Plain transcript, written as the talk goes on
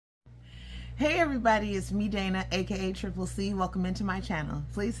Hey everybody, it's me Dana, aka Triple C. Welcome into my channel.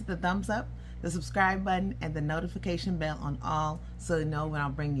 Please hit the thumbs up, the subscribe button, and the notification bell on all so you know when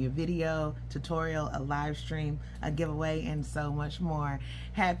I'll bring you a video, tutorial, a live stream, a giveaway, and so much more.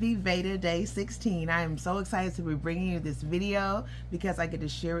 Happy Veda Day 16. I am so excited to be bringing you this video because I get to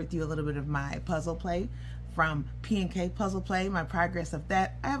share with you a little bit of my puzzle play from P&K Puzzle Play, my progress of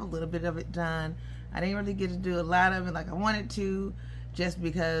that. I have a little bit of it done. I didn't really get to do a lot of it like I wanted to, just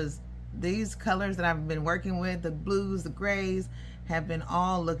because these colors that I've been working with, the blues, the grays, have been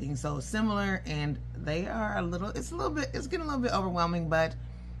all looking so similar, and they are it's getting a little bit overwhelming, but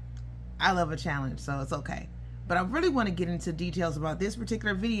I love a challenge, so it's okay. But I really want to get into details about this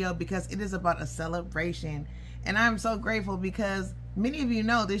particular video because it is about a celebration, and I'm so grateful because many of you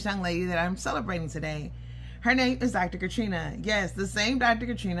know this young lady that I'm celebrating today. Her name is Dr. Katrina. Yes, the same Dr.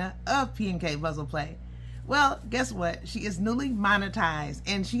 Katrina of P&K Puzzle Play. Well, guess what? She is newly monetized,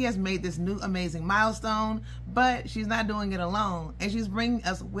 and she has made this new amazing milestone, but she's not doing it alone, and she's bringing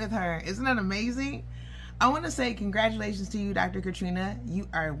us with her. Isn't that amazing? I want to say congratulations to you, Dr. Katrina. You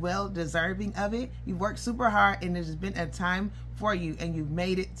are well deserving of it. You've worked super hard, and it has been a time for you, and you've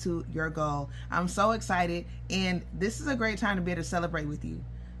made it to your goal. I'm so excited, and this is a great time to be able to celebrate with you.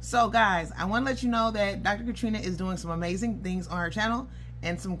 So guys, I want to let you know that Dr. Katrina is doing some amazing things on her channel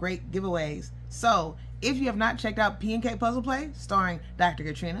and some great giveaways. So if you have not checked out P&K Puzzle Play, starring Dr.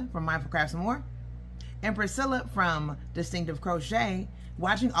 Katrina from Mindful Crafts More and Pricilla from Distinctive Crochet,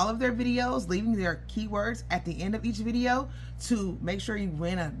 watching all of their videos, leaving their keywords at the end of each video to make sure you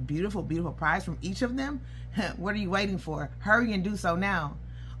win a beautiful, beautiful prize from each of them, what are you waiting for? Hurry and do so now.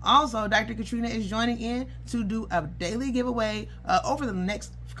 Also, Dr. Katrina is joining in to do a daily giveaway over the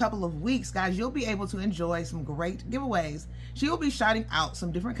next couple of weeks. Guys, you'll be able to enjoy some great giveaways. She will be shouting out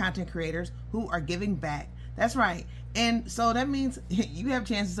some different content creators who are giving back. That's right. And so that means you have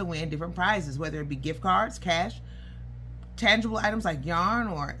chances to win different prizes, whether it be gift cards, cash, tangible items like yarn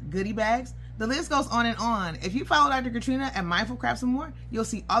or goodie bags. The list goes on and on. If you follow Dr. Katrina at Mindful Crafts and More, you'll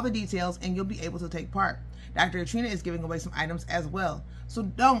see all the details and you'll be able to take part. Dr. Katrina is giving away some items as well. So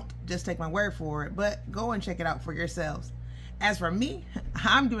don't just take my word for it, but go and check it out for yourselves. As for me,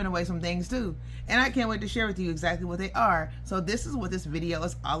 I'm giving away some things too, and I can't wait to share with you exactly what they are. So this is what this video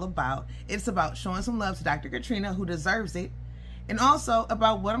is all about. It's about showing some love to Dr. Katrina, who deserves it, and also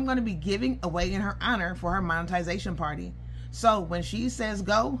about what I'm going to be giving away in her honor for her monetization party. So when she says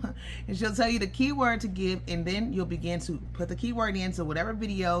go, and she'll tell you the keyword to give, and then you'll begin to put the keyword into whatever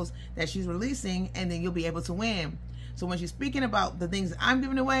videos that she's releasing, and then you'll be able to win. So when she's speaking about the things that I'm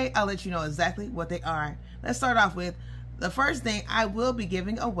giving away, I'll let you know exactly what they are. Let's start off with the first thing I will be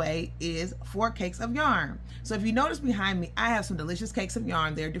giving away is 4 cakes of yarn. So if you notice behind me, I have some delicious cakes of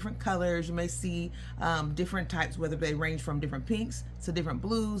yarn. They're different colors. You may see different types, whether they range from different pinks to different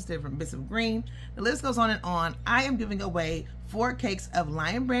blues, different bits of green. The list goes on and on. I am giving away 4 cakes of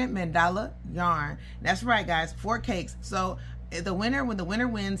Lion Brand Mandala yarn. That's right, guys, 4 cakes. So when the winner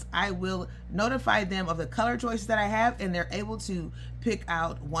wins, I will notify them of the color choices that I have, and they're able to pick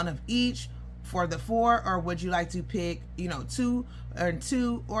out one of each for the 4, or would you like to pick, 2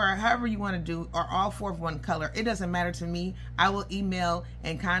 or however you want to do, or all 4 of one color. It doesn't matter to me. I will email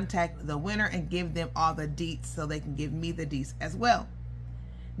and contact the winner and give them all the deets so they can give me the deets as well.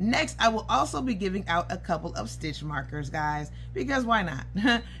 Next, I will also be giving out a couple of stitch markers, guys, because why not?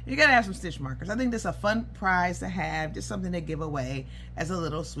 You gotta have some stitch markers. I think this is a fun prize to have, just something to give away as a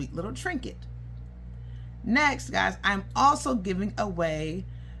little sweet little trinket. Next, guys, I'm also giving away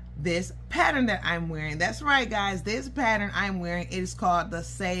this pattern that I'm wearing. That's right, guys, this pattern I'm wearing, it is called the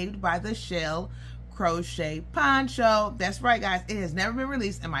Saved by the Shell Crochet Poncho. That's right, guys, it has never been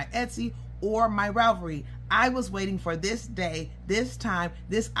released in my Etsy or my Ravelry. I was waiting for this day, this time,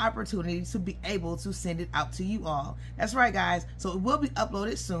 this opportunity to be able to send it out to you all. That's right, guys, so it will be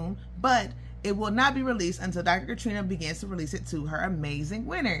uploaded soon, but it will not be released until Dr. Katrina begins to release it to her amazing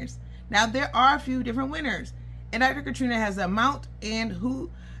winners. Now, there are a few different winners, and Dr. Katrina has the amount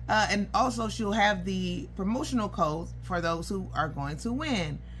and also she'll have the promotional codes for those who are going to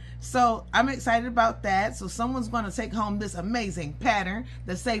win. So I'm excited about that. So someone's going to take home this amazing pattern,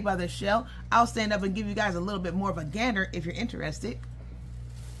 the Saved by the Shell. I'll stand up and give you guys a little bit more of a gander if you're interested.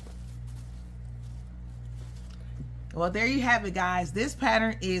 Well, there you have it, guys. This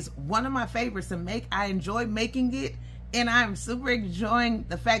pattern is one of my favorites to make. I enjoy making it, and I'm super enjoying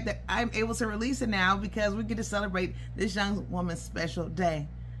the fact that I'm able to release it now because we get to celebrate this young woman's special day.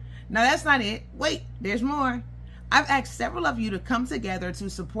 Now, that's not it. Wait, there's more. I've asked several of you to come together to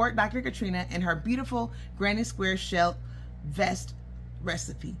support Dr. Katrina in her beautiful granny square shell vest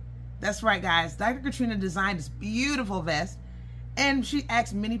recipe. That's right, guys. Dr. Katrina designed this beautiful vest, And she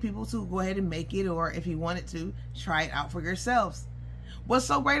asked many people to go ahead and make it, or if you wanted to, try it out for yourselves. What's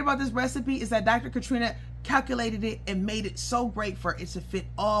so great about this recipe is that Dr. Katrina calculated it and made it so great for it to fit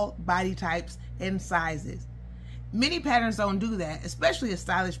all body types and sizes. Many patterns don't do that, especially a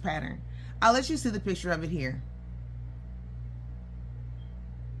stylish pattern. I'll let you see the picture of it here.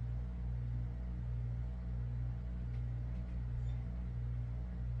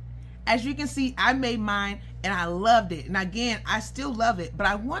 As you can see, I made mine and I loved it. And again, I still love it, but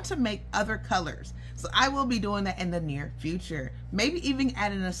I want to make other colors. So I will be doing that in the near future. Maybe even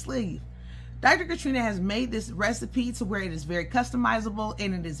adding a sleeve. Dr. Katrina has made this recipe to where it is very customizable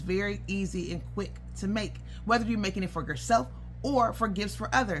and it is very easy and quick to make, whether you're making it for yourself or for gifts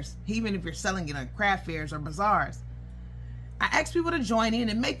for others, even if you're selling it on craft fairs or bazaars. I asked people to join in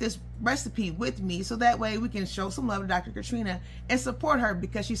and make this recipe with me so that way we can show some love to Dr. Katrina and support her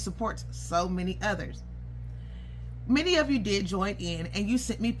because she supports so many others. Many of you did join in and you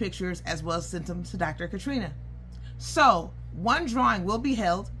sent me pictures as well as sent them to Dr. Katrina. So one drawing will be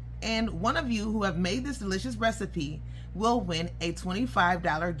held and one of you who have made this delicious recipe will win a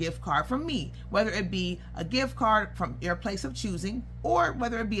 $25 gift card from me, whether it be a gift card from your place of choosing or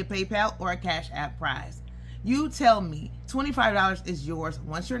whether it be a PayPal or a Cash App prize. You tell me. $25 is yours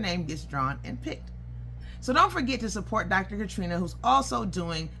once your name gets drawn and picked. So don't forget to support Dr. Katrina, who's also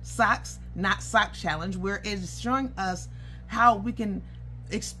doing Socks Not Sock Challenge, where it is showing us how we can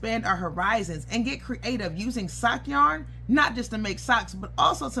expand our horizons and get creative using sock yarn, not just to make socks, but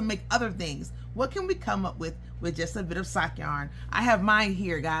also to make other things. What can we come up with just a bit of sock yarn? I have mine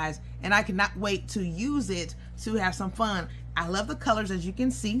here, guys, and I cannot wait to use it to have some fun. I love the colors, as you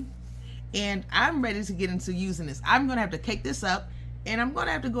can see, and I'm ready to get into using this. I'm going to have to cake this up, and I'm going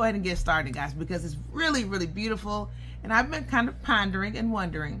to have to go ahead and get started, guys, because it's really, really beautiful, and I've been kind of pondering and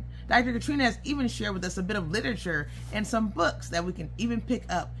wondering. Dr. Katrina has even shared with us a bit of literature and some books that we can even pick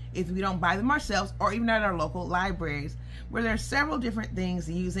up if we don't buy them ourselves or even at our local libraries, where there are several different things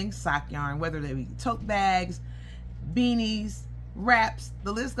using sock yarn, whether they be tote bags, beanies, wraps,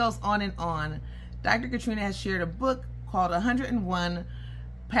 the list goes on and on. Dr. Katrina has shared a book called 101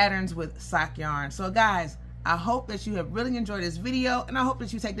 Patterns with Sock Yarn. So guys, I hope that you have really enjoyed this video, and I hope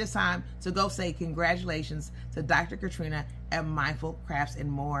that you take this time to go say congratulations to Dr. Katrina at Mindful Crafts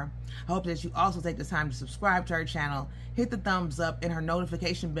and More. I hope that you also take the time to subscribe to her channel, hit the thumbs up and her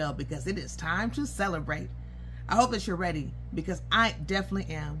notification bell, because it is time to celebrate. I hope that you're ready, because I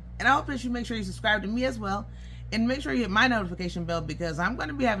definitely am. And I hope that you make sure you subscribe to me as well, and make sure you hit my notification bell, because I'm going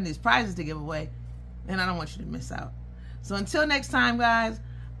to be having these prizes to give away, and I don't want you to miss out. So until next time, guys,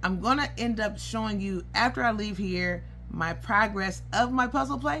 I'm going to end up showing you, after I leave here, my progress of my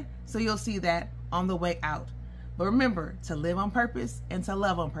puzzle play, so you'll see that on the way out. But remember to live on purpose and to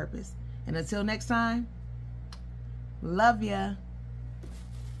love on purpose. And until next time, love ya.